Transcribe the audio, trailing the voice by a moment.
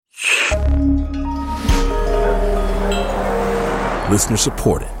Listener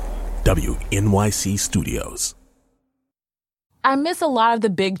supported. WNYC Studios. I miss a lot of the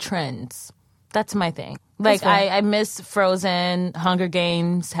big trends. That's my thing. Like, I miss Frozen, Hunger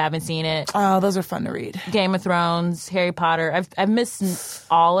Games, haven't seen it. Oh, those are fun to read. Game of Thrones, Harry Potter. I've missed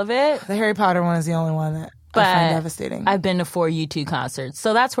all of it. The Harry Potter one is the only one that I find devastating. I've been to 4 U2 concerts,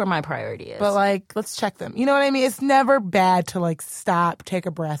 so that's where my priority is. But, like, let's check them. You know what I mean? It's never bad to, like, stop, take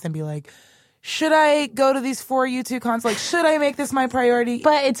a breath, and be like, should I go to these 4 U2 concerts? Like, should I make this my priority?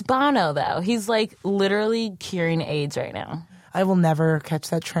 But it's Bono, though. He's, like, literally curing AIDS right now. I will never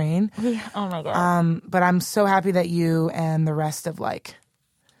catch that train. Oh, my God. But I'm so happy that you and the rest of, like,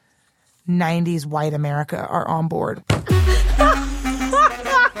 90s white America are on board.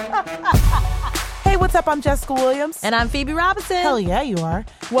 Hey, what's up? I'm Jessica Williams. And I'm Phoebe Robinson. Hell yeah, you are.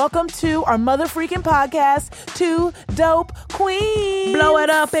 Welcome to our mother freaking podcast, Two Dope Queens. Blow it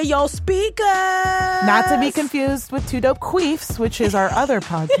up in your speakers. Not to be confused with Two Dope Queefs, which is our other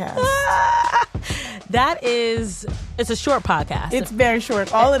podcast. It's a short podcast. It's very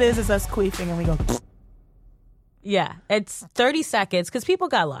short. All it is us queefing and we go. Yeah, it's 30 seconds because people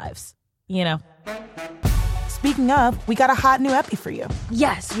got lives, you know. Speaking of, we got a hot new epi for you.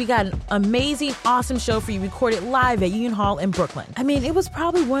 Yes, we got an amazing, awesome show for you recorded live at Union Hall in Brooklyn. I mean, it was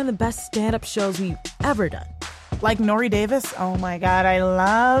probably one of the best stand-up shows we've ever done. Like Nori Davis? Oh my God, I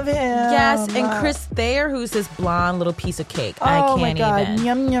love him. Yes, and Chris Thayer, who's this blonde little piece of cake. Oh I can't my God, even.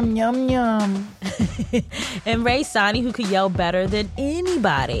 yum, yum, yum, yum. And Ray Sani, who could yell better than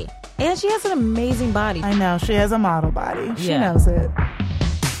anybody. And she has an amazing body. I know, she has a model body. She Yeah. knows it.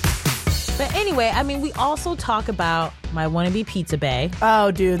 But anyway, I mean, we also talk about my wannabe pizza bay.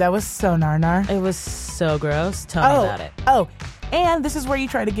 Oh, dude, that was so nar. It was so gross. Tell me about it. Oh, and this is where you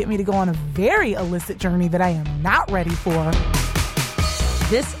try to get me to go on a very illicit journey that I am not ready for.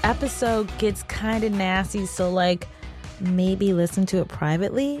 This episode gets kind of nasty, so, like, maybe listen to it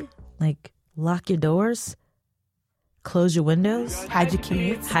privately. Like, lock your doors. Close your windows. Hide your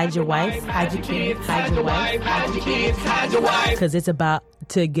kids. Hide your wife. Hide your kids. Hide your wife. Hide your kids. Hide your wife. Because it's about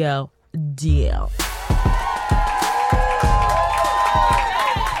to go down.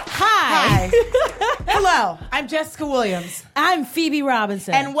 Hi. Hello, I'm Jessica Williams. I'm Phoebe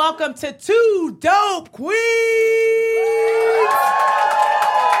Robinson. And welcome to Two Dope Queens.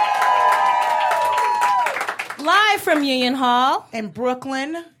 Live from Union Hall In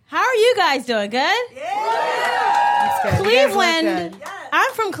Brooklyn. How are you guys doing? Good? That's good. Cleveland. You guys look good.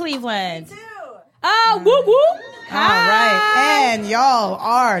 I'm from Cleveland. Me too. Oh, whoop whoop. All right. And y'all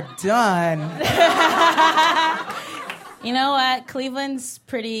are done. You know what? Cleveland's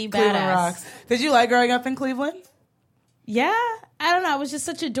pretty badass. Cleveland rocks. Did you like growing up in Cleveland? Yeah. I don't know. I was just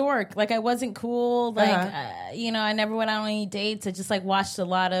such a dork. Like, I wasn't cool. Like, I never went on any dates. I just, like, watched a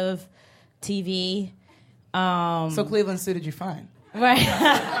lot of TV. So Cleveland suited you fine. Right.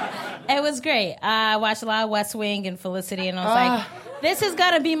 It was great. I watched a lot of West Wing and Felicity, and I was like, this is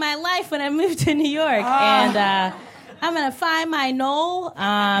going to be my life when I move to New York. And I'm going to find my Noel.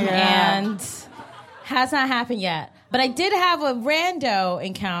 And has not happened yet. But I did have a rando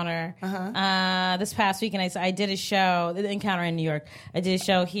encounter this past week, and I did a show, the encounter in New York. I did a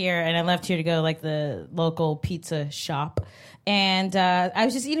show here, and I left here to go to, like, the local pizza shop. And I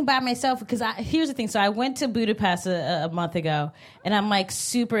was just eating by myself because here's the thing. So I went to Budapest a month ago, and I'm, like,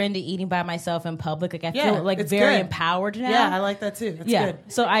 super into eating by myself in public. Like, I feel, like, very empowered now. Yeah, I like that, too. That's good.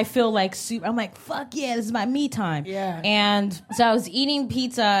 So I feel, like, I'm like, fuck yeah, this is my me time. Yeah. And so I was eating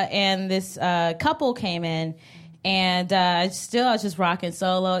pizza, and this couple came in, and I was just rocking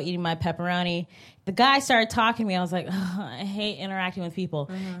solo, eating my pepperoni. The guy started talking to me. I was like, I hate interacting with people.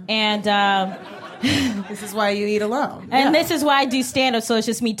 And this is why you eat alone. And this is why I do stand-up, so it's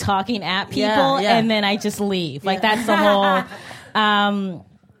just me talking at people, and then I just leave. Like, that's the whole...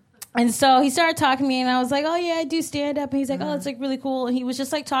 And so he started talking to me, and I was like, oh, yeah, I do stand-up. And he's like, oh, it's, like, really cool. And he was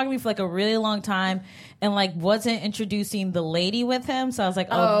just, like, talking to me for, like, a really long time and, like, wasn't introducing the lady with him. So I was like,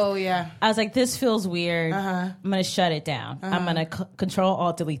 oh yeah. I was like, this feels weird. I'm going to shut it down. I'm going to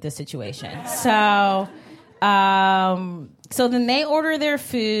Control-Alt-Delete this situation. So then they order their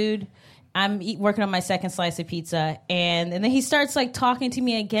food. I'm working on my second slice of pizza, and then he starts, like, talking to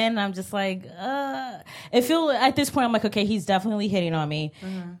me again, and I'm just like, I feel at this point I'm like, okay, he's definitely hitting on me.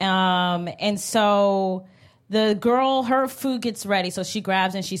 And so the girl, her food gets ready, so she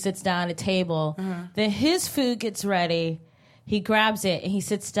grabs and she sits down at a table. Then his food gets ready, he grabs it, and he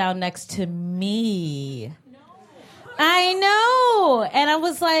sits down next to me. I know. And I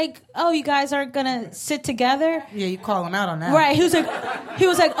was like, oh, you guys aren't going to sit together? Yeah, you call him out on that. Right. He was like,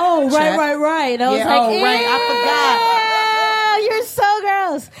 oh, right. And I was like, right. I forgot. You're so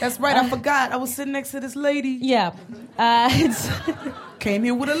else. That's right. I forgot. I was sitting next to this lady. Yeah. Came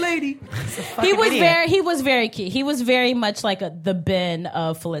here with a lady. He was very cute. He was very much like the Ben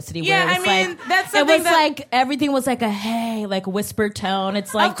of Felicity. Yeah, where it was that's it was like everything was like a hey, like whispered tone.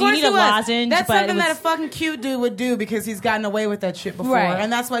 It's like, do you need a lozenge? That's something that a fucking cute dude would do because he's gotten away with that shit before, right.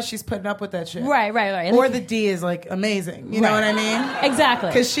 and that's why she's putting up with that shit. Right. Or the D is like amazing. You know what I mean? Exactly.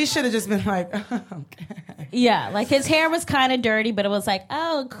 Because she should have just been like, okay. Yeah, like his hair was kind of dirty, but it was like,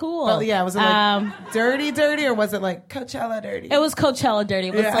 oh, cool. Well, yeah, was it like dirty, or was it like Coachella dirty? It was Coachella dirty.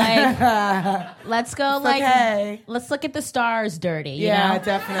 It was like, let's go, let's look at the stars dirty. You know?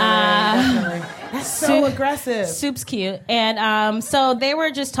 Definitely. That's so aggressive. Soup's cute. And so they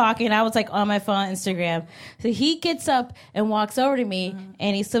were just talking. I was like on my phone, Instagram. So he gets up and walks over to me,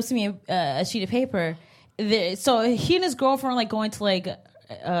 and he slips me a sheet of paper. So he and his girlfriend are like going to like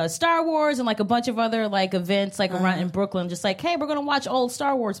Star Wars and like a bunch of other like events like around in Brooklyn, just like, hey, we're gonna watch old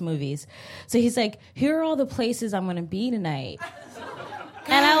Star Wars movies. So he's like, here are all the places I'm gonna be tonight.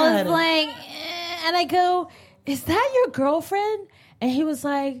 And I was like, and I go, is that your girlfriend? And he was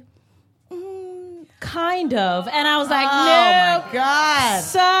like, kind of. And I was like, no, my God.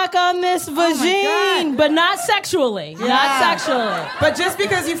 Suck on this vagine, but not sexually. Yeah. Not sexually. But just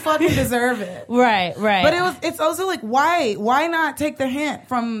because you fucking deserve it. Right. But it's also like, why not take the hint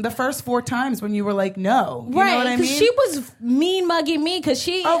from the first 4 times when you were like, no? You know what I mean? Because she was mean mugging me because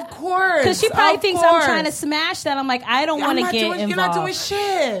she... Of course. Because she probably thinks I'm trying to smash that. I'm like, I don't want to get involved. You're not doing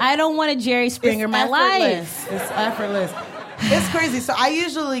shit. I don't want to Jerry Springer my life. It's effortless. It's crazy. So I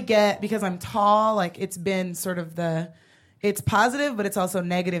usually get, because I'm tall, like it's been sort of it's positive, but it's also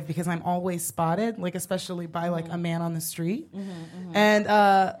negative because I'm always spotted, like especially by like a man on the street.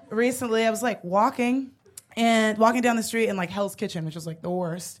 And recently I was like walking down the street in like Hell's Kitchen, which was like the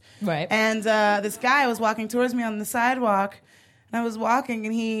worst. Right. And this guy was walking towards me on the sidewalk, and I was walking,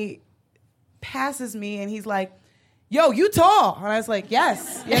 and he passes me, and he's like, yo, you tall. And I was like,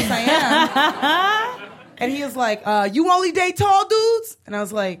 yes, I am. And he was like, you only date tall dudes? And I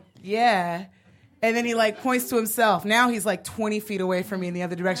was like, yeah. And then he like points to himself. Now he's like 20 feet away from me in the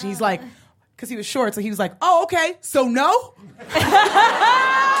other direction. He's like, because he was short, so he was like, oh, okay, so no?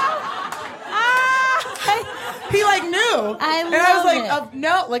 He like knew. I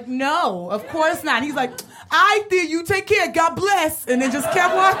was like, no, of course not. He's like, I did, you take care, God bless. And then just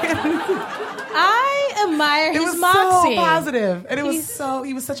kept walking. I admire his moxie. It was so positive. And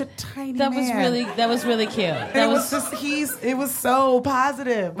he was such a tiny man. That was really cute. It was so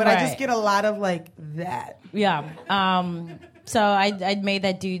positive. But I just get a lot of like that. Yeah. So I made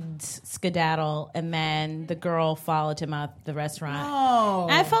that dude skedaddle, and then the girl followed him out the restaurant. Oh.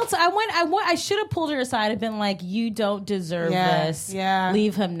 And I should have pulled her aside and been like, you don't deserve this. Yeah.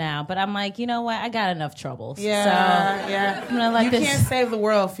 Leave him now. But I'm like, you know what? I got enough troubles. Yeah. So yeah. I'm gonna let you can't save the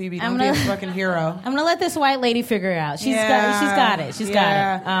world, Phoebe. Don't be a fucking hero. I'm gonna let this white lady figure it out. She's got it. She's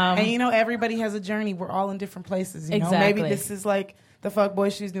got it. And you know, everybody has a journey. We're all in different places. You know? Exactly. Maybe this is like the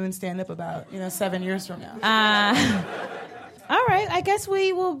fuckboy she's doing stand up about, 7 years from now. All right, I guess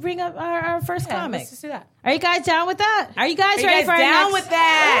we will bring up our first comic. Let's just do that. Are you guys down with that? Are you guys ready for our down next? with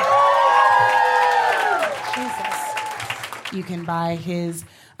that? Jesus. You can buy his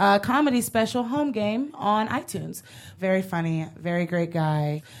comedy special, Home Game, on iTunes. Very funny, very great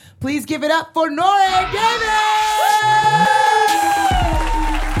guy. Please give it up for Noriega Davis!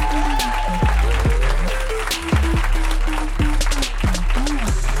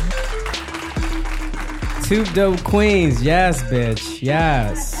 Two dope queens, yes, bitch,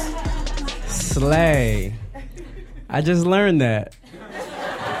 yes. Slay. I just learned that.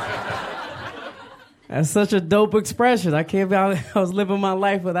 That's such a dope expression. I can't believe I was living my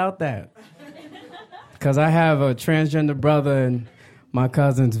life without that. Because I have a transgender brother, and my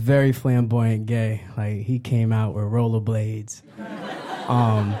cousin's very flamboyant gay. Like, he came out with rollerblades.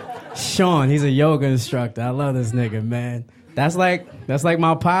 Sean, he's a yoga instructor. I love this nigga, man. That's like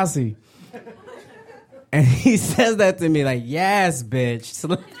my posse. And he says that to me like, yes, bitch.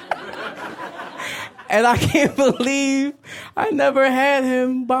 And I can't believe I never had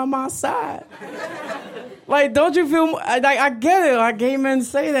him by my side. Like, don't you feel, I get it. Like, gay men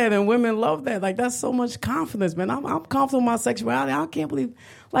say that and women love that. Like, that's so much confidence, man. I'm comfortable with my sexuality. I can't believe,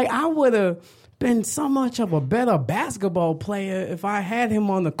 like, I would have been so much of a better basketball player if I had him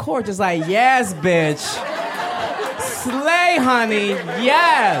on the court. Just like, yes, bitch. Slay, honey.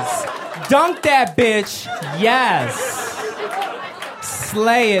 Yes. Dunk that bitch. Yes.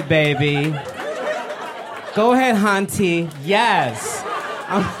 Slay it, baby. Go ahead, Hunty. Yes.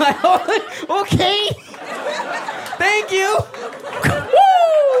 I'm like, okay. Thank you. Woo.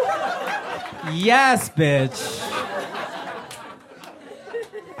 Yes, bitch.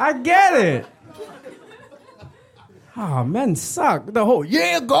 I get it. Oh, men suck. The whole,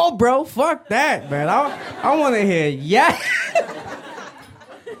 yeah, go, bro. Fuck that, man. I want to hear, yeah.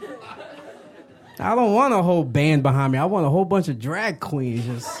 I don't want a whole band behind me. I want a whole bunch of drag queens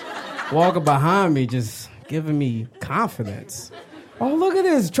just walking behind me, just giving me confidence. Oh, look at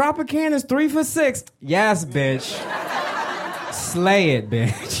this. Tropicana is 3 for 6. Yes, bitch. Slay it,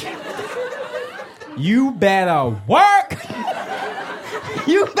 bitch. You better work.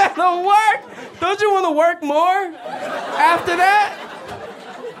 You better work. Don't you want to work more after that?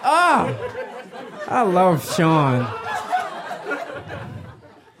 I love Sean.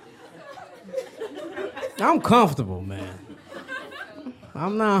 I'm comfortable, man.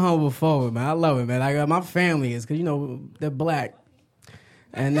 I'm not homophobic, man. I love it, man. I got my family is, because, you know, they're black.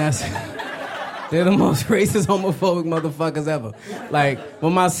 And they're the most racist, homophobic motherfuckers ever. Like,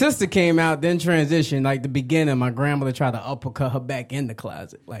 when my sister came out, then transitioned, like, the beginning, my grandmother tried to uppercut her back in the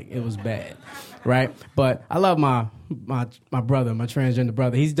closet. Like, it was bad, right? But I love my brother, my transgender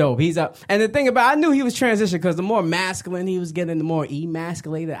brother. He's dope. He's up. And the thing about, I knew he was transitioned because the more masculine he was getting, the more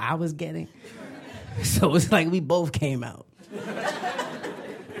emasculated I was getting. So it's like we both came out.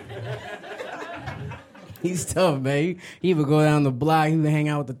 He's tough, man. He would go down the block. He would hang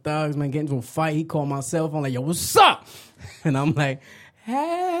out with the thugs, man, get into a fight. He called my cell phone like, yo, what's up? And I'm like,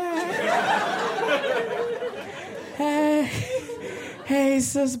 hey,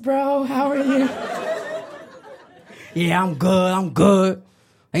 sis, bro, how are you? Yeah, I'm good.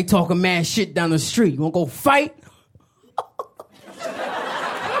 They talking mad shit down the street. You want to go fight?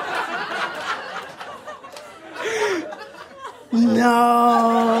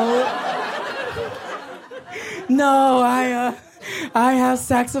 No, I have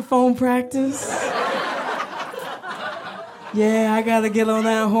saxophone practice. Yeah, I gotta get on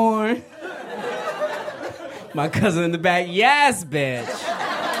that horn. My cousin in the back, yes, bitch.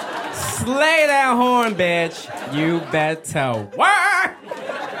 Slay that horn, bitch. You better work.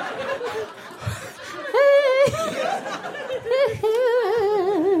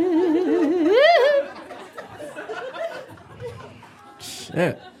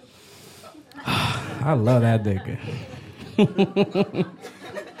 Shit. I love that nigga.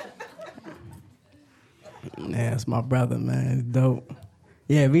 Yeah, it's my brother, man. It's dope.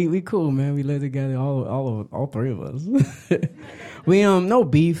 Yeah, we cool, man. We live together, all three of us. We no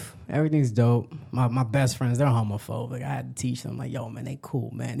beef. Everything's dope. My best friends, they're homophobic. I had to teach them, like, yo, man, they cool,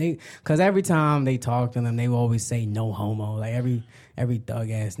 man. Because every time they talk to them, they will always say no homo. Like every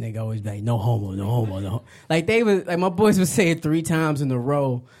thug ass nigga always be like, no homo, no homo, no homo. Like my boys would say it 3 times in a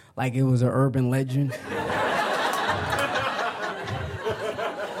row, like it was an urban legend.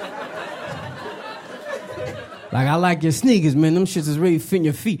 Like, I like your sneakers, man. Them shits is really fitting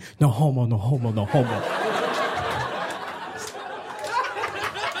your feet. No homo, no homo, no homo. You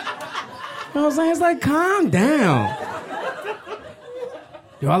know what I'm saying? It's like, calm down.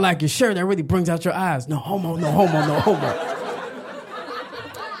 Yo, I like your shirt. That really brings out your eyes. No homo, no homo, no homo.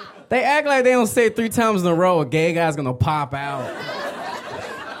 They act like they don't say it 3 times in a row. A gay guy's gonna pop out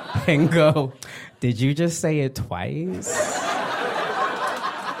and go, did you just say it twice?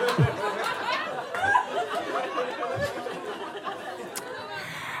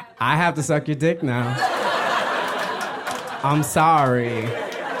 I have to suck your dick now. I'm sorry.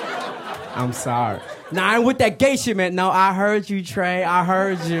 Nah, I ain't with that gay shit, man. No, I heard you, Trey. I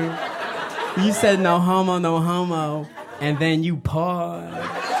heard you. You said no homo, no homo. And then you paused.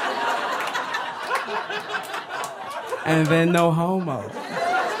 And then no homo.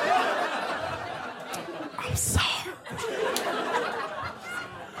 I'm sorry.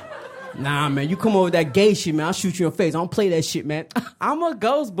 Nah, man, you come over with that gay shit, man. I'll shoot you in the face. I don't play that shit, man. I'm a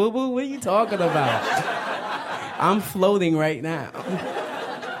ghost, boo-boo. What are you talking about? I'm floating right now.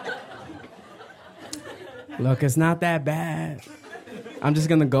 Look, it's not that bad. I'm just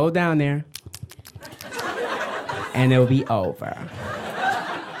gonna go down there and it'll be over.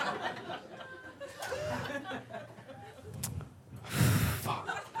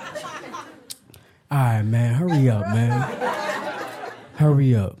 All right, man, hurry up, man.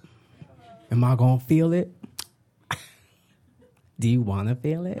 Hurry up. Am I gonna feel it? Do you wanna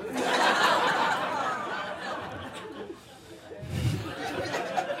feel it?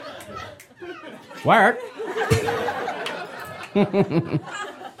 Work.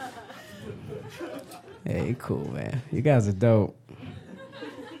 Hey, cool, man. You guys are dope.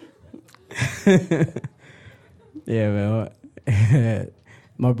 Yeah, man.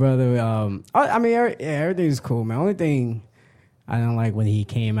 My brother, I mean, everything's cool, man. Only thing I don't like when he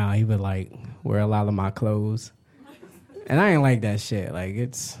came out, he would, like, wear a lot of my clothes. And I ain't like that shit. Like,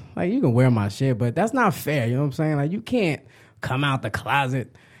 it's, like, you can wear my shit, but that's not fair, you know what I'm saying? Like, you can't come out the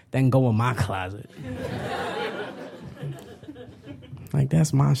closet then go in my closet. Like,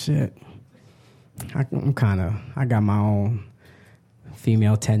 that's my shit. I got my own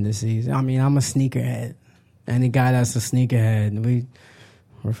female tendencies. I mean, I'm a sneakerhead. Any guy that's a sneakerhead,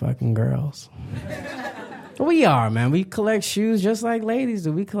 we're fucking girls. We are, man. We collect shoes just like ladies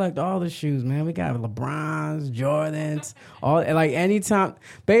do. We collect all the shoes, man. We got LeBrons, Jordans, all. Like, anytime,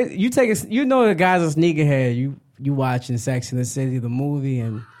 you know the guy's a sneakerhead. You watching Sex and the City, the movie,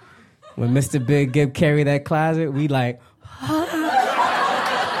 and when Mr. Big Gib carry that closet, we like,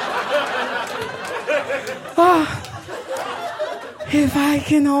 if I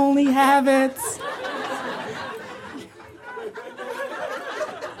can only have it.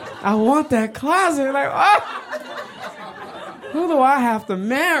 I want that closet. Like, who do I have to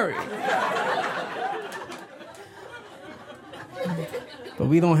marry? But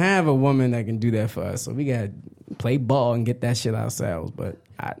we don't have a woman that can do that for us, so we got to play ball and get that shit ourselves. But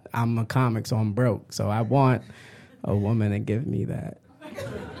I'm a comic, so I'm broke. So I want a woman to give me that.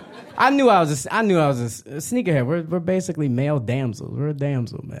 I knew I was a sneakerhead. We're basically male damsels. We're a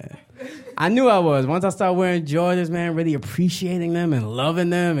damsel, man. I knew I was. Once I started wearing Jordans, man, really appreciating them and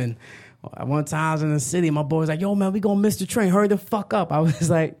loving them. And one time I was in the city, my boy was like, yo, man, we gonna miss the train. Hurry the fuck up. I was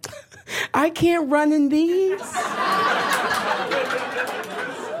like, I can't run in these.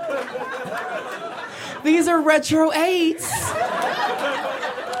 These are retro 8s.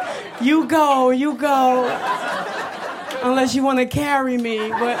 You go. Unless you want to carry me,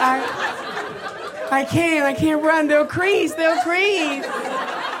 but I can't run. They'll crease.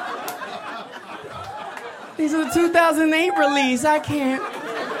 These are the 2008 release. I can't.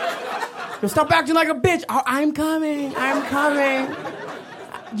 You'll stop acting like a bitch. Oh, I'm coming.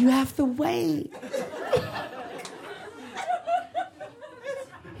 You have to wait.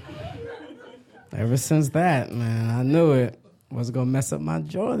 Ever since that, man, I knew it wasn't gonna mess up my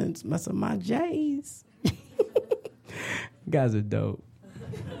Jordans, mess up my J's. You guys are dope.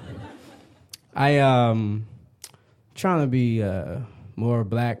 Trying to be more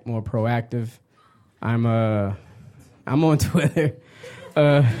black, more proactive. I'm on Twitter.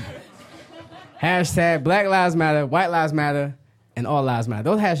 Hashtag Black Lives Matter, White Lives Matter, and All Lives Matter.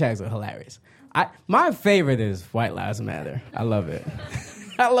 Those hashtags are hilarious. My favorite is White Lives Matter. I love it.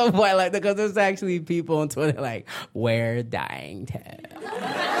 I love White Lives because there's actually people on Twitter like, we're dying to.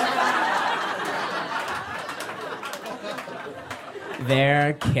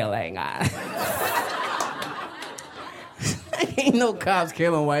 They're killing us. Ain't no cops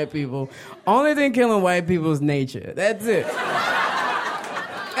killing white people. Only thing killing white people is nature. That's it.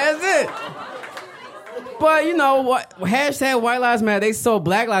 But you know what? Hashtag White Lives Matter. They saw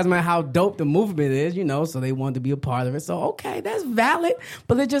Black Lives Matter, how dope the movement is, you know, so they wanted to be a part of it. So, okay, that's valid,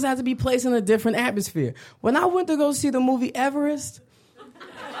 but it just has to be placed in a different atmosphere. When I went to go see the movie Everest,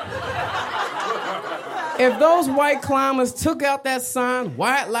 if those white climbers took out that sign,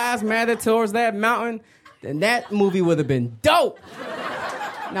 White Lives Matter, towards that mountain, then that movie would have been dope.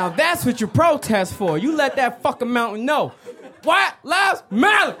 Now that's what you protest for. You let that fucking mountain know. White Lives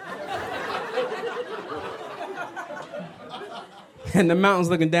Matter! And the mountain's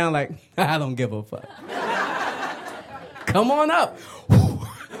looking down like, I don't give a fuck. Come on up.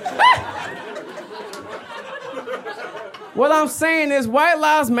 What I'm saying is White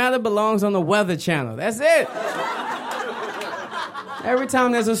Lives Matter belongs on the Weather Channel. That's it. Every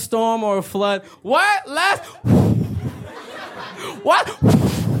time there's a storm or a flood, White Lives... What?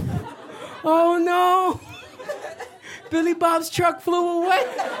 Oh, no. Billy Bob's truck flew away.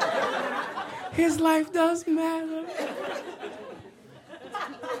 His life does matter.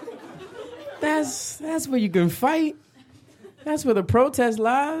 That's where you can fight. That's where the protest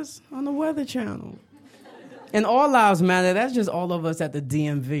lies, on the Weather Channel. And All Lives Matter, that's just all of us at the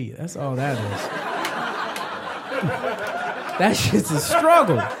DMV. That's all that is. That shit's a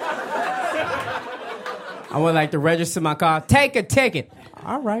struggle. I would like to register my car. Take a ticket.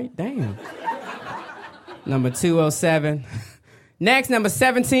 All right, damn. Number 207. Next, number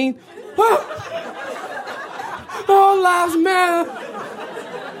 17. All lives matter.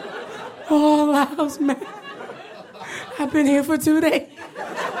 All lives matter. I've been here for 2 days.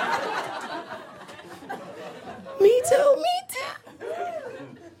 Me too.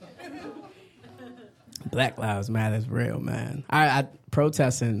 Black Lives Matter is real, man. I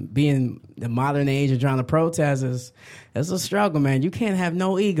protesting, being the modern age of trying to protest it's a struggle, man. You can't have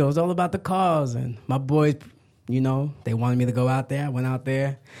no ego. It's all about the cause. And my boys, you know, they wanted me to go out there. I went out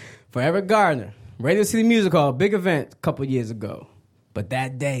there. Forever Gardner, Radio City Music Hall, big event a couple years ago. But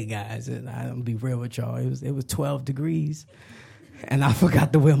that day, guys, I'm gonna be real with y'all. It was 12 degrees, and I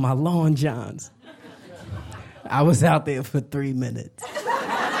forgot to wear my long johns. I was out there for 3 minutes.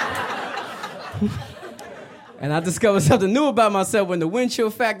 And I discovered something new about myself. When the wind chill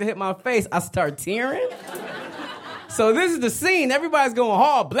factor hit my face, I start tearing. So this is the scene. Everybody's going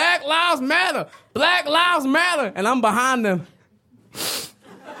hard. Black Lives Matter. Black Lives Matter. And I'm behind them.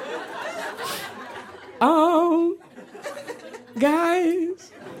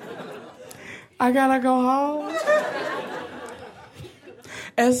 Guys, I gotta go home.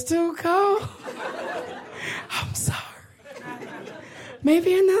 It's too cold. I'm sorry.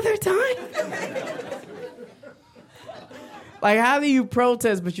 Maybe another time. Like, how do you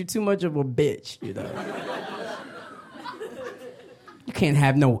protest, but you're too much of a bitch, you know? You can't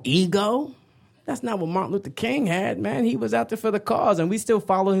have no ego. That's not what Martin Luther King had, man. He was out there for the cause, and we still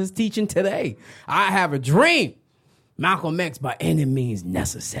follow his teaching today. I have a dream. Malcolm X by any means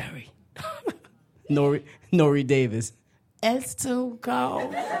necessary. Nori Davis. It's too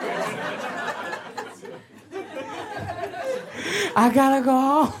cold. I gotta go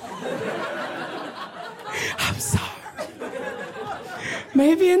home. I'm sorry.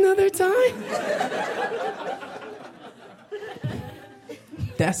 Maybe another time.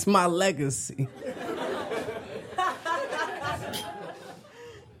 That's my legacy.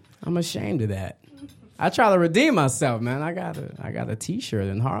 I'm ashamed of that. I try to redeem myself, man. I got a T-shirt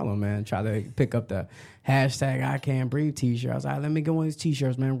in Harlem, man. Try to pick up the hashtag I Can't Breathe T-shirt. I was like, let me get one of these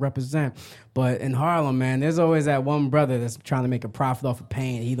T-shirts, man, represent. But in Harlem, man, there's always that one brother that's trying to make a profit off of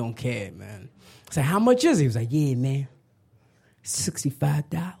pain. He don't care, man. I said, how much is it? He was like, yeah, man,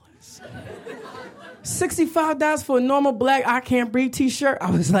 $65. $65 for a normal black I Can't Breathe T-shirt? I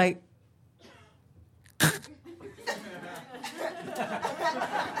was like,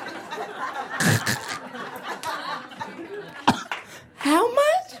 how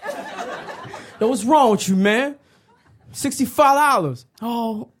much? Yo, what's wrong with you, man? $65.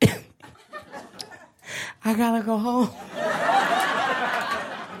 Oh, I gotta go home.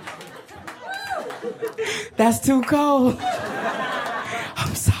 That's too cold.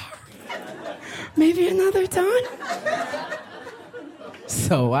 I'm sorry. Maybe another time.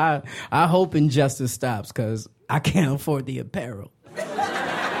 So I hope injustice stops, because I can't afford the apparel.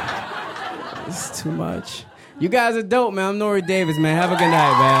 It's too much. You guys are dope, man. I'm Nori Davis, man. Have a good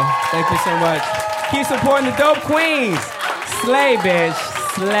night, man. Thank you so much. Keep supporting the dope queens. Slay, bitch.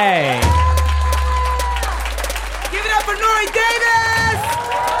 Slay. Give it up for Nori Davis!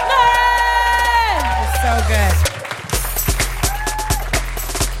 It's so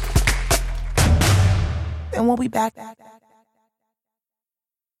good. And we'll be back.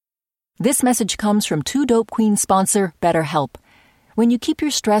 This message comes from Two Dope Queens sponsor, BetterHelp. When you keep your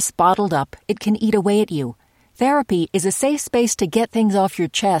stress bottled up, it can eat away at you. Therapy is a safe space to get things off your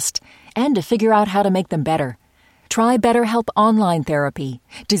chest and to figure out how to make them better. Try BetterHelp Online Therapy,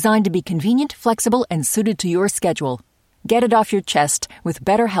 designed to be convenient, flexible, and suited to your schedule. Get it off your chest with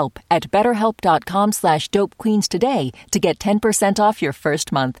BetterHelp at betterhelp.com/dopequeens today to get 10% off your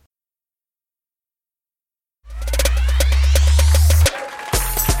first month.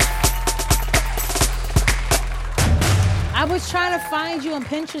 I was trying to find you on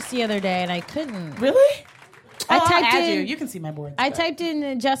Pinterest the other day, and I couldn't. Really? I typed I'll add in. you can see my board. I typed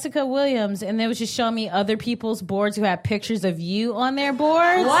in Jessica Williams, and it was just showing me other people's boards who have pictures of you on their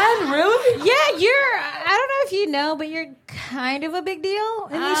boards. What? Really? Yeah, I don't know if you know, but you're kind of a big deal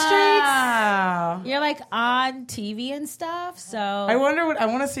in these streets. You're like on TV and stuff, so. I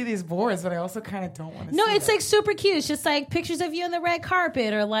want to see these boards, but I also kind of don't want to see No, it's them. like super cute. It's just like pictures of you on the red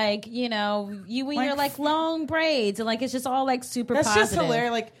carpet, or like, you know, you in your like long braids, and like it's just all like super That's positive. just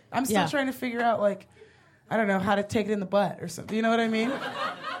hilarious. Like, I'm still Yeah. trying to figure out, like, I don't know, how to take it in the butt or something. You know what I mean?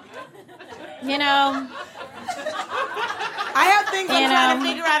 You know, I have things I'm trying to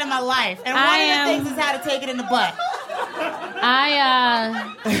figure out in my life. And one of the things is how to take it in the butt.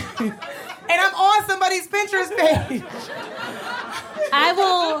 And I'm on somebody's Pinterest page.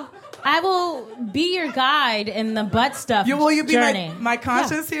 I will be your guide in the butt stuff. Will you be journey. my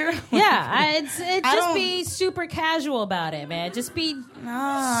conscience here? Yeah, just be super casual about it, man. Just be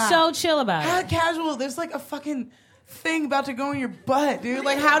so chill about How it. casual? There's like a fucking thing about to go in your butt, dude.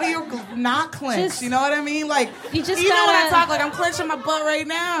 Like, how do you not clench? You know what I mean? Like, you just even when I gotta- talk, like, I'm clenching my butt right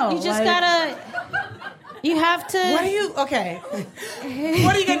now. You just Like, gotta. You have to. What are you? Okay.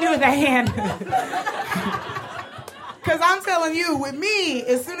 What are you gonna do with that hand? Because I'm telling you, with me,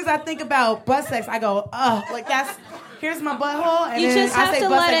 as soon as I think about butt sex, I go, oh, like here's my butthole, and You then just I have say to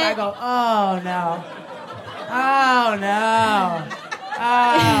butt let sex, it- I go, oh no, oh no,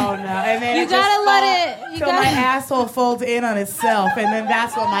 oh no, and then You it just gotta let falls it- you till gotta- my asshole folds in on itself, and then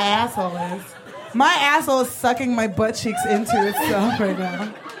that's what my asshole is. My asshole is sucking my butt cheeks into itself right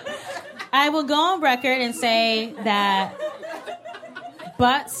now. I will go on record and say that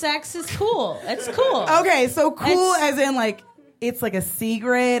butt sex is cool. It's cool. Okay, so cool It's- as in like it's like a C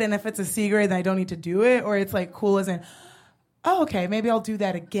grade, and if it's a C grade, then I don't need to do it, or it's like cool as in, oh, okay, maybe I'll do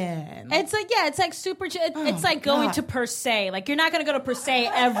that again. It's like, yeah, it's like super. It's like God. going to Per Se. Like, you're not going to go to Per Se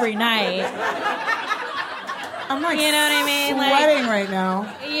every night. I'm like, You know what I mean? Like- sweating right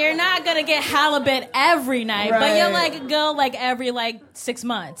now. You're not going to get halibut every night, but Right. you'll like go like every like 6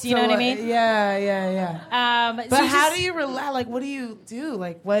 months. You know what I mean? Yeah. But But how do you relax? Like, what do you do?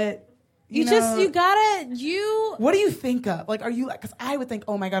 Like, what? You know, gotta. What do you think of? Like, are you like? Because I would think,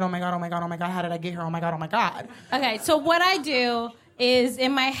 oh my god, how did I get here? Oh my god. Okay, so what I do is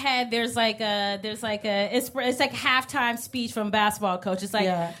in my head there's like a it's like a halftime speech from a basketball coach. It's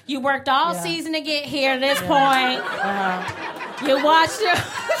like you worked all season to get here to this point. You watched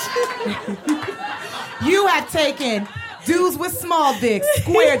You have taken dudes with small dicks,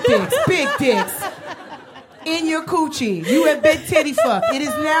 square dicks, big dicks in your coochie. You have been titty fucked. It is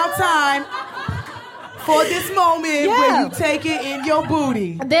now time for this moment where you take it in your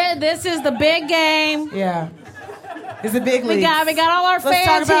booty. This is the big game. Yeah. It's a big league. We got all our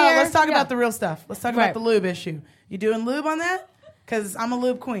fans here. Let's talk about the real stuff. Let's talk about the lube issue. You doing lube on that? Because I'm a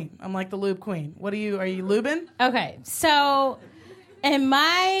lube queen. I'm like the lube queen. Are you lubing? Okay, so in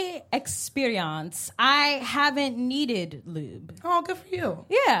my experience, I haven't needed lube. Oh, good for you.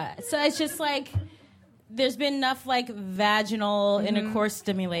 Yeah, so it's just like there's been enough like vaginal intercourse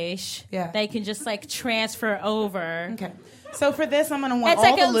stimulation that you can just like transfer over. Okay. So for this, I'm gonna want It's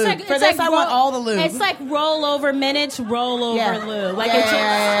all like the lube. it's For like this, I want all the lube. It's like rollover minutes, rollover lube. Like it's just,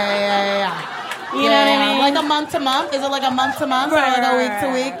 yeah. You know what I mean? Like a month to month? Is it like a month to month or like a week to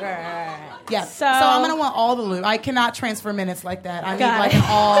week? Yeah. So I'm gonna want all the lube. I cannot transfer minutes like that. I need like an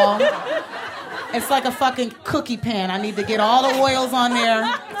all. It's like a fucking cookie pan. I need to get all the oils on there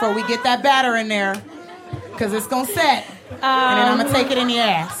before we get that batter in there, because it's gonna set, and then I'm gonna take it in the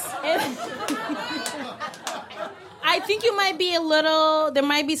ass. I think you might be there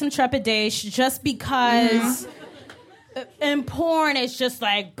might be some trepidation just because in porn it's just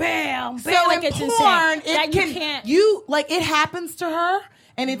like bam, bam, So like in it's porn, insane. That you can't. It happens to her,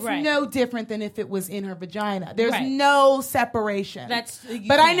 and it's no different than if it was in her vagina. There's no separation.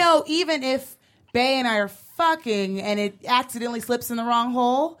 But I know even if Bae and I are fucking and it accidentally slips in the wrong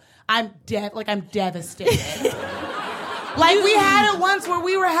hole, I'm devastated. Like, we had it once where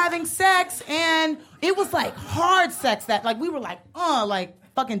we were having sex, and it was, like, hard sex that, like, we were like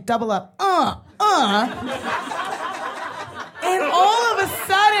fucking double up, And all of a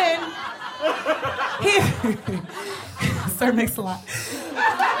sudden, Sir Mix-a-Lot.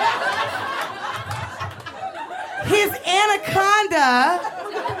 His anaconda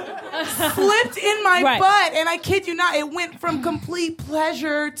slipped in my butt, and I kid you not, it went from complete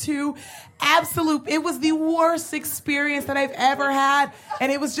pleasure to absolute. It was the worst experience that I've ever had,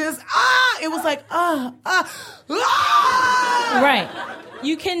 and it was just it was like Right.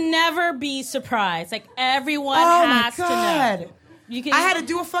 You can never be surprised. Like, everyone has to know. I had to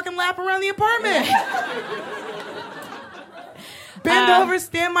do a fucking lap around the apartment. Bend over,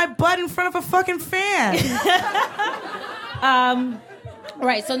 stand my butt in front of a fucking fan.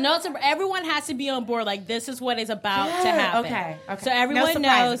 Right, so everyone has to be on board. Like, this is what is about to happen. Okay. So everyone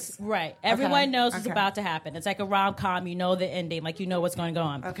knows. Right. Everyone knows what's Okay. about to happen. It's like a rom-com. You know the ending. Like, you know what's going to go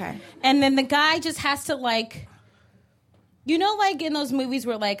on. Okay. And then the guy just has to, like, you know, like in those movies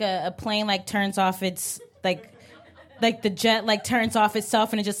where like a plane like turns off its like the jet like turns off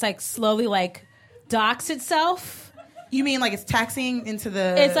itself and it just like slowly like docks itself. You mean like it's taxiing into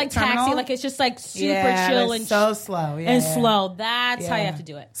the It's like terminal? taxi, like it's just like super chill that's and so slow. slow. That's how you have to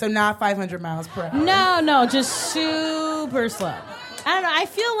do it. So not 500 miles per hour. No, just super slow. I don't know. I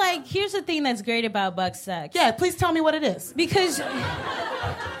feel like here's the thing that's great about butt sex. Yeah, please tell me what it is. Because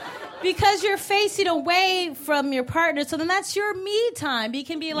you're facing away from your partner, so then that's your me time. You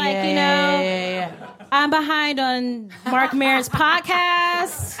can be like, I'm behind on Mark Maron's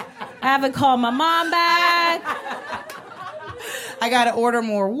podcast. I haven't called my mom back. I got to order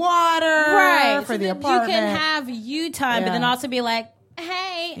more water for the apartment. You can have you time, but then also be like,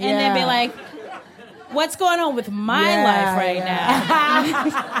 hey, and then be like, what's going on with my life right now?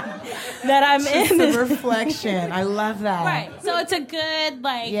 That I'm in this reflection. I love that. Right. So it's a good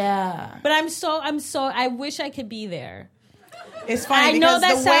But I wish I could be there. It's funny. I know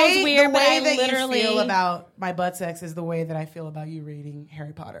that the sounds way, weird, the but way I that literally you feel about my butt sex is the way that I feel about you reading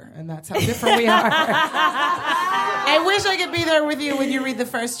Harry Potter, and that's how different we are. I wish I could be there with you when you read the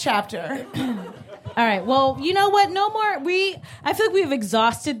first chapter. All right. Well, you know what? No more. I feel like we've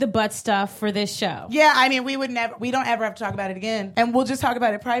exhausted the butt stuff for this show. Yeah, I mean, we don't ever have to talk about it again, and we'll just talk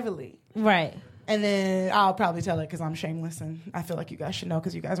about it privately. Right. And then I'll probably tell it because I'm shameless, and I feel like you guys should know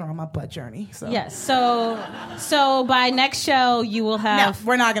because you guys are on my butt journey. So Yes. So by next show, you will no, have...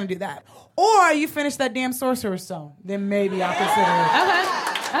 we're not going to do that. Or you finish that damn Sorcerer's Stone. Then maybe I'll consider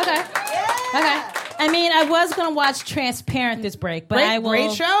it. Okay. I mean, I was going to watch Transparent this break, but I will...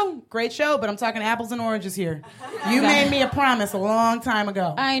 Great show, but I'm talking apples and oranges here. You made me a promise a long time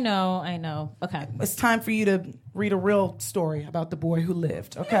ago. I know. Okay. It's time for you to read a real story about the boy who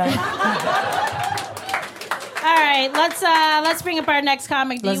lived, okay? All right, let's bring up our next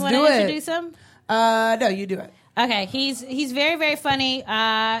comic. Do you want to introduce him? No, you do it. Okay, he's very, very funny.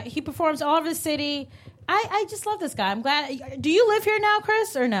 He performs all over the city. I just love this guy. I'm glad. Do you live here now,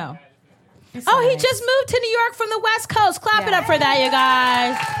 Chris, or no? He just moved to New York from the West Coast. Clap it up for that, you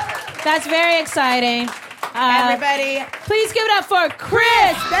guys. That's very exciting. Everybody, please give it up for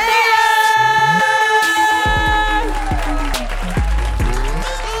Chris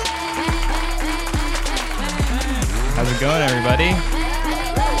How's it going, everybody?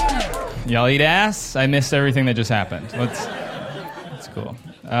 Y'all eat ass? I missed everything that just happened. That's cool.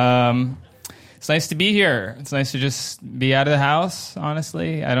 It's nice to be here. It's nice to just be out of the house,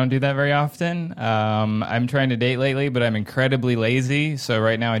 honestly. I don't do that very often. I'm trying to date lately, but I'm incredibly lazy. So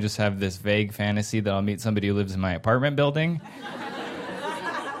right now I just have this vague fantasy that I'll meet somebody who lives in my apartment building.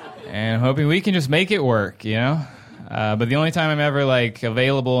 And I'm hoping we can just make it work, you know? But the only time I'm ever, like,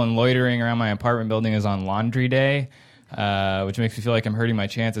 available and loitering around my apartment building is on laundry day. Which makes me feel like I'm hurting my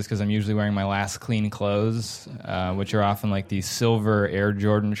chances because I'm usually wearing my last clean clothes, which are often like these silver Air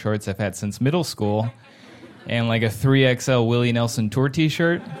Jordan shorts I've had since middle school, and like a 3XL Willie Nelson tour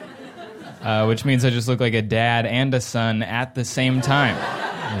t-shirt, which means I just look like a dad and a son at the same time.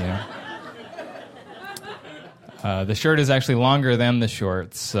 The shirt is actually longer than the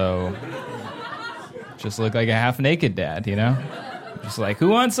shorts, so just look like a half-naked dad, you know? Just like, who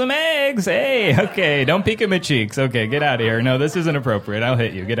wants some eggs? Hey, okay, don't peek at my cheeks. Okay, get out of here. No, this isn't appropriate. I'll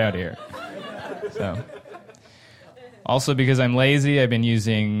hit you. Get out of here. So, also because I'm lazy, I've been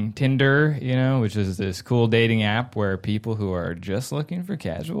using Tinder, you know, which is this cool dating app where people who are just looking for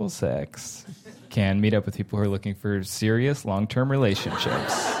casual sex can meet up with people who are looking for serious long-term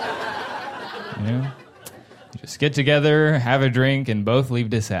relationships. You know? You just get together, have a drink, and both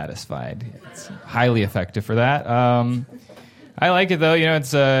leave dissatisfied. It's highly effective for that. I like it though, you know,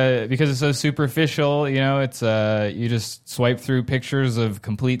 it's because it's so superficial, you know, it's you just swipe through pictures of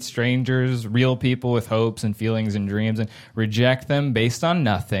complete strangers, real people with hopes and feelings and dreams, and reject them based on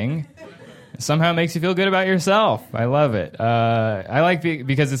nothing. Somehow it makes you feel good about yourself. I love it. I like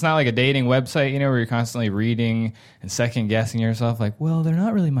because it's not like a dating website, you know, where you're constantly reading and second guessing yourself like, well, they're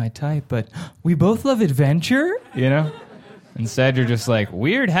not really my type, but we both love adventure, you know? Instead, you're just like,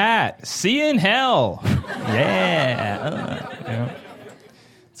 weird hat, see you in hell. Yeah. You know?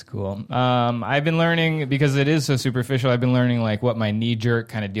 It's cool. I've been learning, because it is so superficial, I've been learning like what my knee-jerk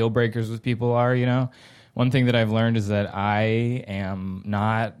kind of deal breakers with people are, you know? One thing that I've learned is that I am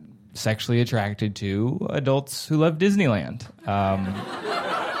not sexually attracted to adults who love Disneyland.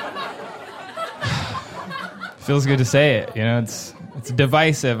 Feels good to say it, you know? It's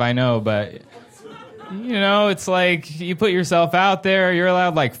divisive, I know, but... You know, it's like you put yourself out there, you're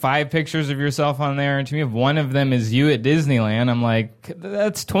allowed like 5 pictures of yourself on there, and to me, if one of them is you at Disneyland, I'm like,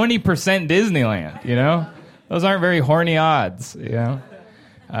 that's 20% Disneyland, you know? Those aren't very horny odds, you know?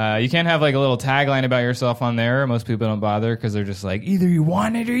 You can't have like a little tagline about yourself on there. Most people don't bother because they're just like, either you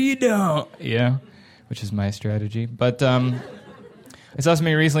want it or you don't, you know? Which is my strategy. But I saw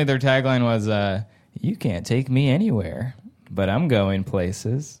somebody recently, their tagline was, you can't take me anywhere. But I'm going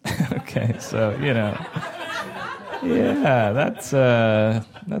places. Okay, so, you know. Yeah, that's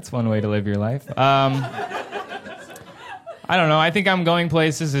one way to live your life. I don't know. I think I'm going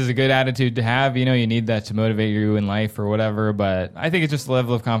places is a good attitude to have. You know, you need that to motivate you in life or whatever. But I think it's just a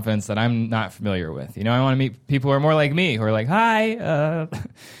level of confidence that I'm not familiar with. You know, I want to meet people who are more like me, who are like, hi,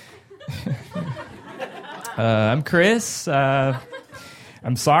 I'm Chris.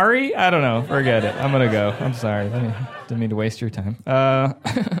 I'm sorry? I don't know. Forget it. I'm going to go. I'm sorry. Didn't mean to waste your time.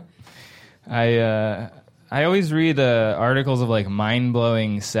 I always read articles of like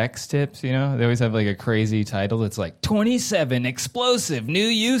mind-blowing sex tips, you know? They always have like a crazy title that's like 27 explosive new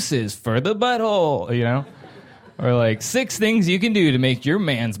uses for the butthole, you know? Or like 6 things you can do to make your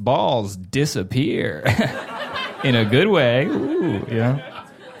man's balls disappear. In a good way. Ooh, you know?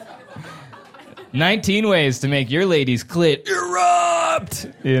 19 ways to make your lady's clit erupt.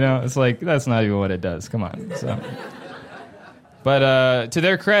 You know, it's like, that's not even what it does. Come on. So But to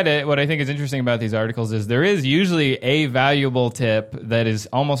their credit, what I think is interesting about these articles is there is usually a valuable tip that is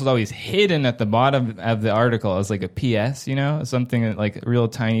almost always hidden at the bottom of the article as like a PS, you know, something like real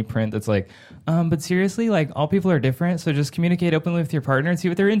tiny print that's like, but seriously, like all people are different, so just communicate openly with your partner and see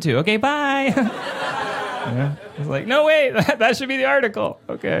what they're into. Okay, bye. You know? It's like, no, wait, that should be the article.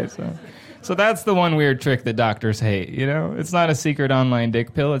 Okay, so that's the one weird trick that doctors hate, you know? It's not a secret online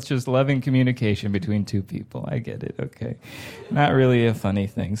dick pill. It's just loving communication between two people. I get it, okay. Not really a funny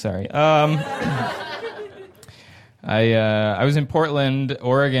thing, sorry. I was in Portland,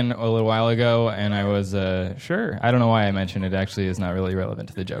 Oregon a little while ago, and I was, sure, I don't know why I mentioned it. Actually, it's not really relevant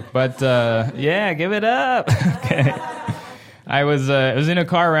to the joke. But, yeah, give it up. Okay. I was in a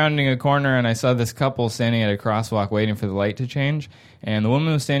car rounding a corner, and I saw this couple standing at a crosswalk waiting for the light to change. And the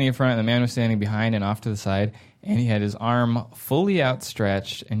woman was standing in front, and the man was standing behind and off to the side. And he had his arm fully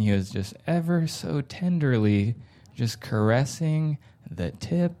outstretched, and he was just ever so tenderly just caressing the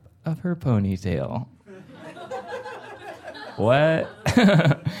tip of her ponytail. What?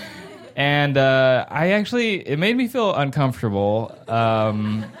 And it made me feel uncomfortable.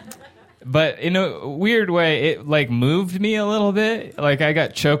 But in a weird way, it like moved me a little bit. Like I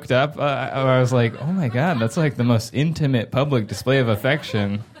got choked up. I was like, oh my God, that's like the most intimate public display of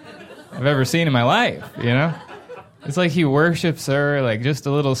affection I've ever seen in my life, you know? It's like he worships her, like just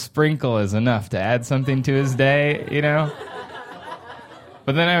a little sprinkle is enough to add something to his day, you know?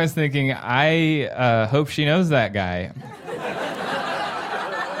 But then I was thinking, I hope she knows that guy.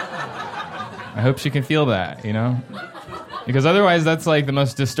 I hope she can feel that, you know? Because otherwise, that's like the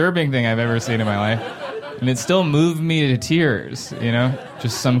most disturbing thing I've ever seen in my life. And it still moved me to tears, you know?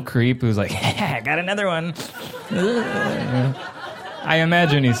 Just some creep who's like, I got another one. You know? I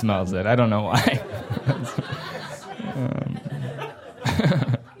imagine he smells it. I don't know why.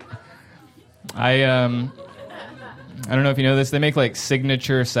 I don't know if you know this. They make like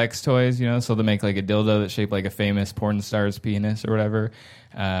signature sex toys, you know? So they'll make like a dildo that's shaped like a famous porn star's penis or whatever.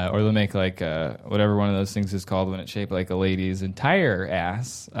 Or they'll make like whatever one of those things is called when it's shaped like a lady's entire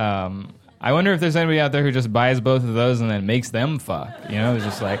ass. I wonder if there's anybody out there who just buys both of those and then makes them fuck. You know, they're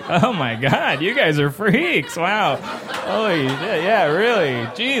just like, oh my God, you guys are freaks. Wow. Holy shit. Yeah, really.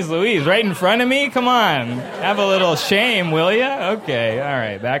 Jeez Louise, right in front of me? Come on. Have a little shame, will ya? Okay, all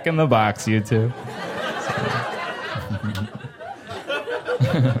right. Back in the box, you two.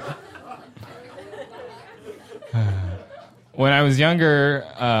 When I was younger,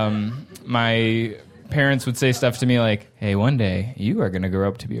 my parents would say stuff to me like, hey, one day you are going to grow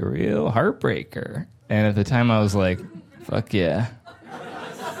up to be a real heartbreaker. And at the time I was like, fuck yeah.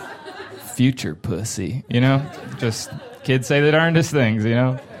 Future pussy, you know? Just kids say the darndest things, you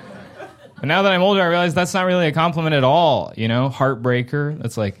know? But now that I'm older, I realize that's not really a compliment at all, you know? Heartbreaker.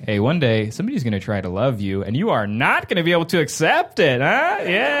 That's like, hey, one day somebody's going to try to love you and you are not going to be able to accept it, huh?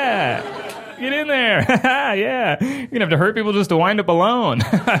 Yeah. Get in there. Yeah. You're going to have to hurt people just to wind up alone.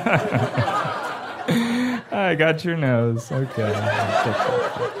 I got your nose. Okay.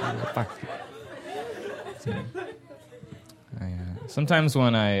 Sometimes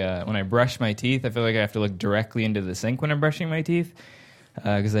when I brush my teeth, I feel like I have to look directly into the sink when I'm brushing my teeth.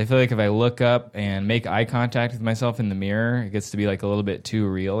 Because I feel like if I look up and make eye contact with myself in the mirror, it gets to be like a little bit too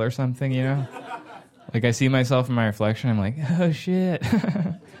real or something, you know? Like I see myself in my reflection, I'm like, oh shit.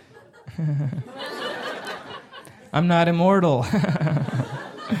 I'm not immortal.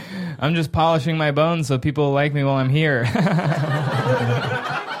 I'm just polishing my bones so people will like me while I'm here.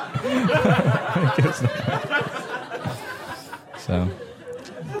 So,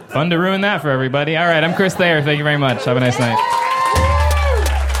 fun to ruin that for everybody. All right, I'm Chris Thayer. Thank you very much. Have a nice night.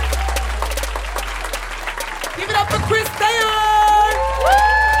 Give it up for Chris Thayer!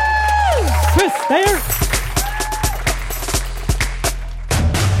 Chris Thayer!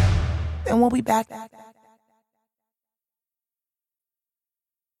 And we'll be back.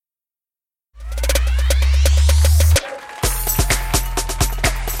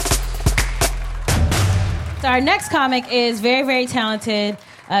 So our next comic is very, very talented.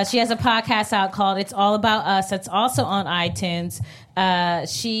 She has a podcast out called It's All About Us. It's also on iTunes.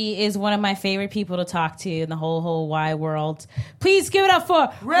 She is one of my favorite people to talk to in the whole wide world. Please give it up for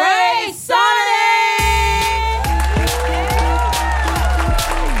Ray Sonny!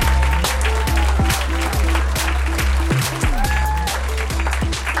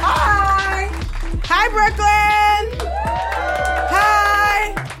 Hi, Brooklyn!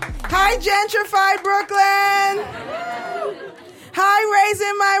 Hi, gentrified Brooklyn! Hi,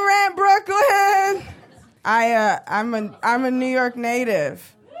 raising my rent, Brooklyn! I'm a New York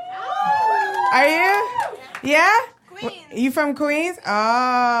native. Are you? Yeah? Queens. You from Queens?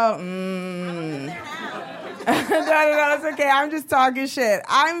 Oh, No, it's okay. I'm just talking shit.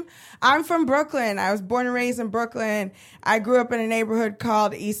 I'm from Brooklyn. I was born and raised in Brooklyn. I grew up in a neighborhood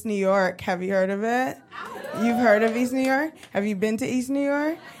called East New York. Have you heard of it? You've heard of East New York? Have you been to East New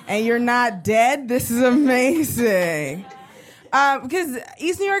York? And you're not dead? This is amazing. Because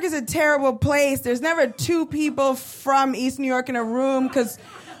East New York is a terrible place. There's never two people from East New York in a room because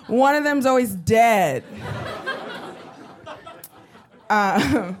one of them's always dead.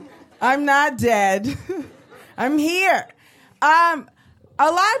 I'm not dead. I'm here. A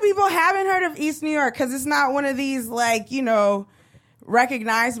lot of people haven't heard of East New York because it's not one of these,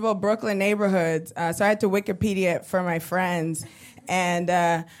 recognizable Brooklyn neighborhoods. So I had to Wikipedia it for my friends. And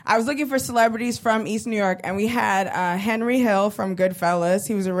I was looking for celebrities from East New York, and we had Henry Hill from Goodfellas.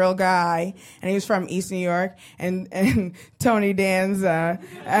 He was a real guy, and he was from East New York, and Tony Danza.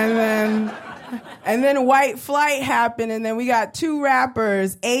 And then White Flight happened, and then we got two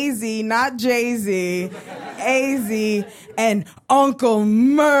rappers, AZ, not Jay-Z, AZ, and Uncle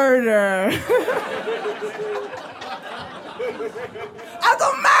Murder.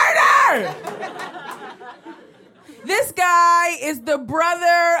 Uncle Murder! This guy is the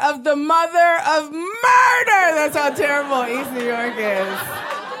brother of the mother of murder. That's how terrible East New York is.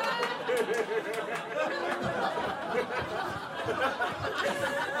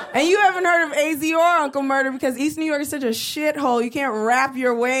 And you haven't heard of AZ or Uncle Murder because East New York is such a shithole. You can't rap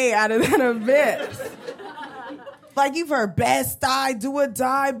your way out of that abyss. Like you've heard Bed-Stuy, Do or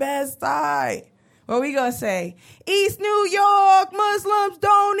Die, Bed-Stuy. What we gonna say? East New York, Muslims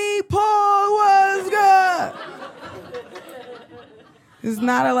don't eat pork, what's good? There's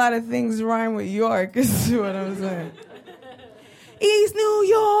not a lot of things rhyme with York, is what I'm saying. East New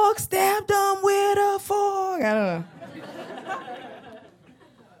York, stab them with a fork. I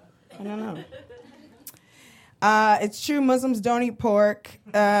don't know. It's true, Muslims don't eat pork.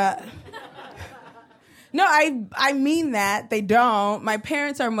 No, I mean that. They don't. My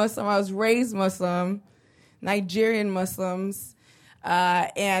parents are Muslim. I was raised Muslim, Nigerian Muslims.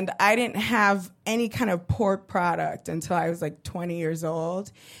 And I didn't have any kind of pork product until I was 20 years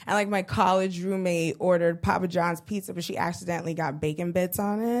old. And my college roommate ordered Papa John's pizza, but she accidentally got bacon bits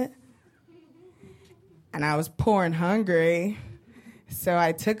on it. And I was poor and hungry. So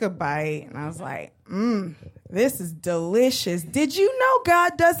I took a bite and I was like, this is delicious. Did you know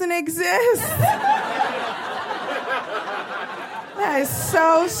God doesn't exist? That is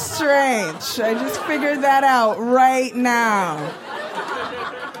so strange. I just figured that out right now.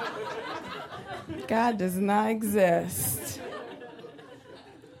 God does not exist.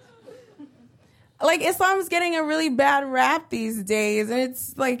 Islam's getting a really bad rap these days, and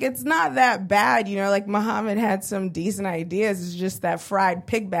it's not that bad, Muhammad had some decent ideas. It's just that fried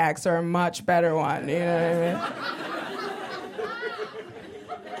pigbacks are a much better one, you know what I mean?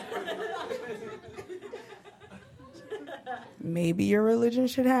 Maybe your religion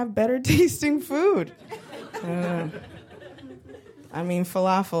should have better tasting food.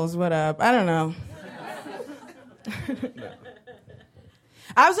 Falafels, what up? I don't know.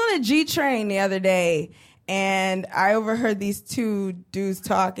 I was on a G train the other day, and I overheard these two dudes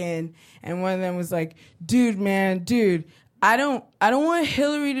talking, and one of them was like, dude, I don't want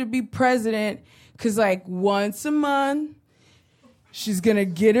Hillary to be president, because once a month, she's going to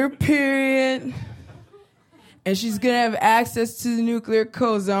get her period, and she's going to have access to the nuclear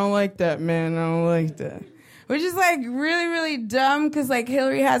codes. I don't like that, man. I don't like that. Which is really, really dumb, because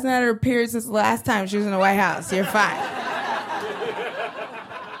Hillary hasn't had her period since the last time she was in the White House. You're fine.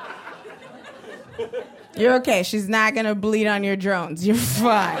 You're okay. She's not going to bleed on your drones. You're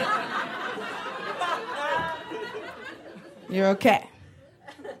fine. You're okay.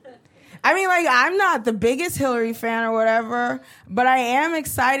 I'm not the biggest Hillary fan or whatever, but I am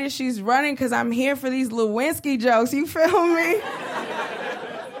excited she's running because I'm here for these Lewinsky jokes. You feel me?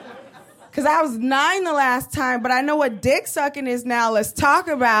 Because I was 9 the last time, but I know what dick sucking is now. Let's talk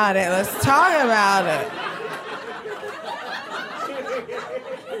about it.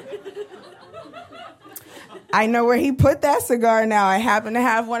 I know where he put that cigar now. I happen to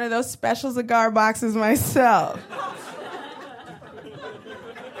have one of those special cigar boxes myself.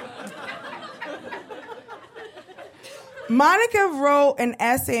 Monica wrote an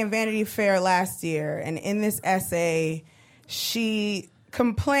essay in Vanity Fair last year, and in this essay, she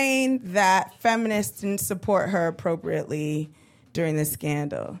complained that feminists didn't support her appropriately during the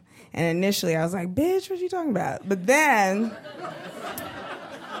scandal. And initially, I was like, bitch, what are you talking about? But then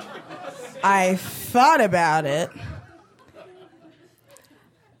I thought about it.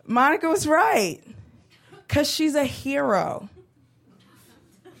 Monica was right, because she's a hero.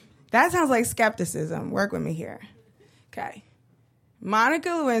 That sounds like skepticism. Work with me here. Okay. Monica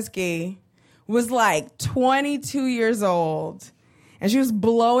Lewinsky was like 22 years old, and she was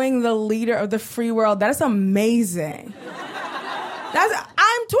blowing the leader of the free world. That is amazing.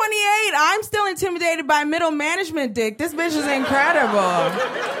 I'm 28. I'm still intimidated by middle management dick. This bitch is incredible.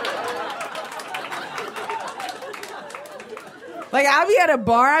 Like, I'll be at a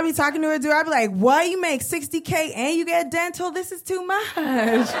bar, I'll be talking to a dude, I'll be like, what, you make $60K and you get dental? This is too much.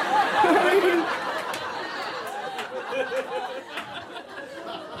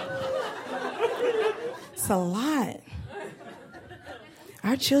 It's a lot.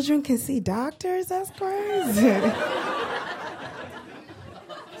 Our children can see doctors? That's crazy.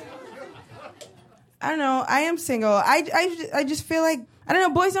 I don't know. I am single. I just feel like, I don't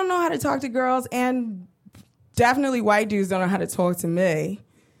know, boys don't know how to talk to girls, and definitely white dudes don't know how to talk to me.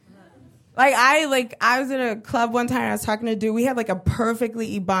 I was at a club one time and I was talking to a dude. We had like a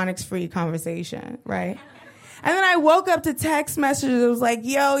perfectly Ebonics-free conversation, right? And then I woke up to text messages. It was like,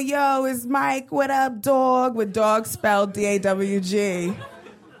 yo, it's Mike, what up, dog? With dog spelled D-A-W-G.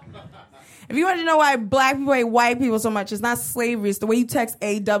 If you want to know why black people hate white people so much, it's not slavery. It's the way you text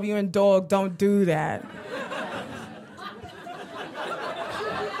A-W and dog. Don't do that.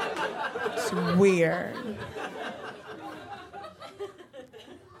 It's weird.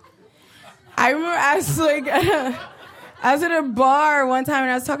 I remember I was at a bar one time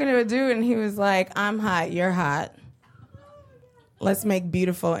and I was talking to a dude and he was like, I'm hot, you're hot. Let's make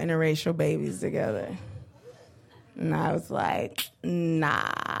beautiful interracial babies together. And I was like, nah.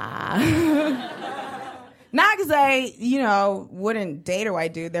 Not because I, wouldn't date a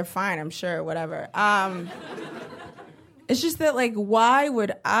white dude. They're fine, I'm sure, whatever. It's just that, why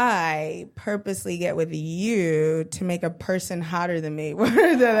would I purposely get with you to make a person hotter than me?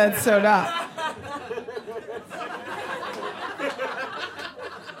 That's so dumb.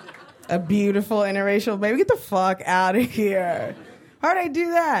 A beautiful interracial baby. Get the fuck out of here. How'd I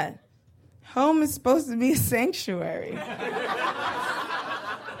do that? Home is supposed to be a sanctuary.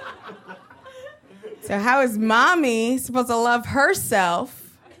 So how is mommy supposed to love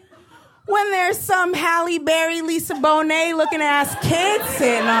herself when there's some Halle Berry, Lisa Bonet looking ass kid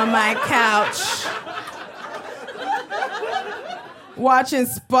sitting on my couch watching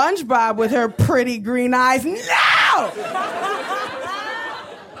SpongeBob with her pretty green eyes? No!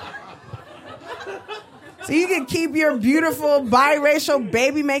 So you can keep your beautiful biracial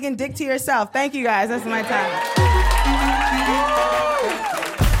baby making dick to yourself. Thank you guys. That's my time.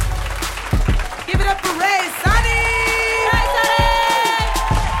 Give it up for Ray Sonny!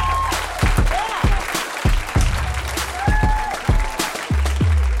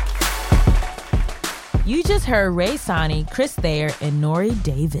 You just heard Ray Sonny, Chris Thayer, and Nori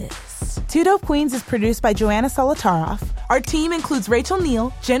Davis. Two Dope Queens is produced by Joanna Solitaroff. Our team includes Rachel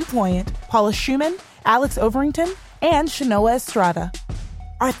Neal, Jen Poyant, Paula Schumann, Alex Overington, and Shanoa Estrada.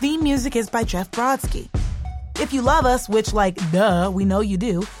 Our theme music is by Jeff Brodsky. If you love us, which, duh, we know you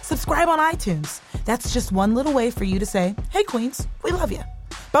do, subscribe on iTunes. That's just one little way for you to say, hey, Queens, we love you.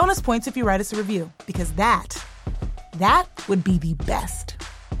 Bonus points if you write us a review, because that would be the best.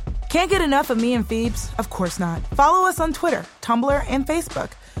 Can't get enough of me and Phoebes? Of course not. Follow us on Twitter, Tumblr, and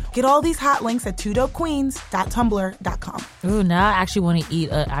Facebook. Get all these hot links at twodopequeens.tumblr.com. Ooh, now I actually want to eat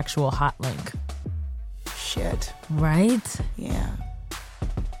an actual hot link. Shit. Right? Yeah.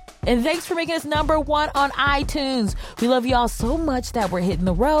 And thanks for making us #1 on iTunes. We love y'all so much that we're hitting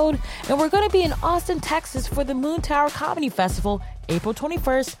the road. And we're going to be in Austin, Texas for the Moon Tower Comedy Festival, April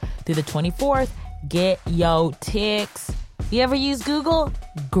 21st through the 24th. Get yo ticks. You ever use Google?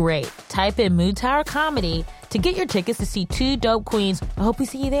 Great. Type in Moon Tower Comedy to get your tickets to see Two Dope Queens. I hope we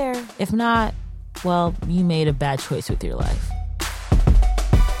see you there. If not, well, you made a bad choice with your life.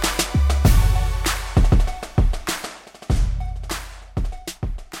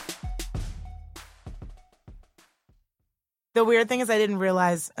 The weird thing is I didn't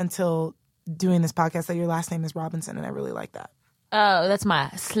realize until doing this podcast that your last name is Robinson, and I really like that. Oh, that's my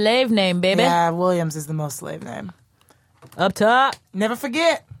slave name, baby. Yeah, Williams is the most slave name. Up top. Never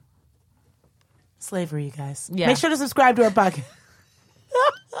forget. Slavery, you guys. Yeah. Make sure to subscribe to our podcast.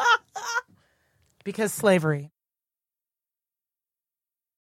 Because slavery.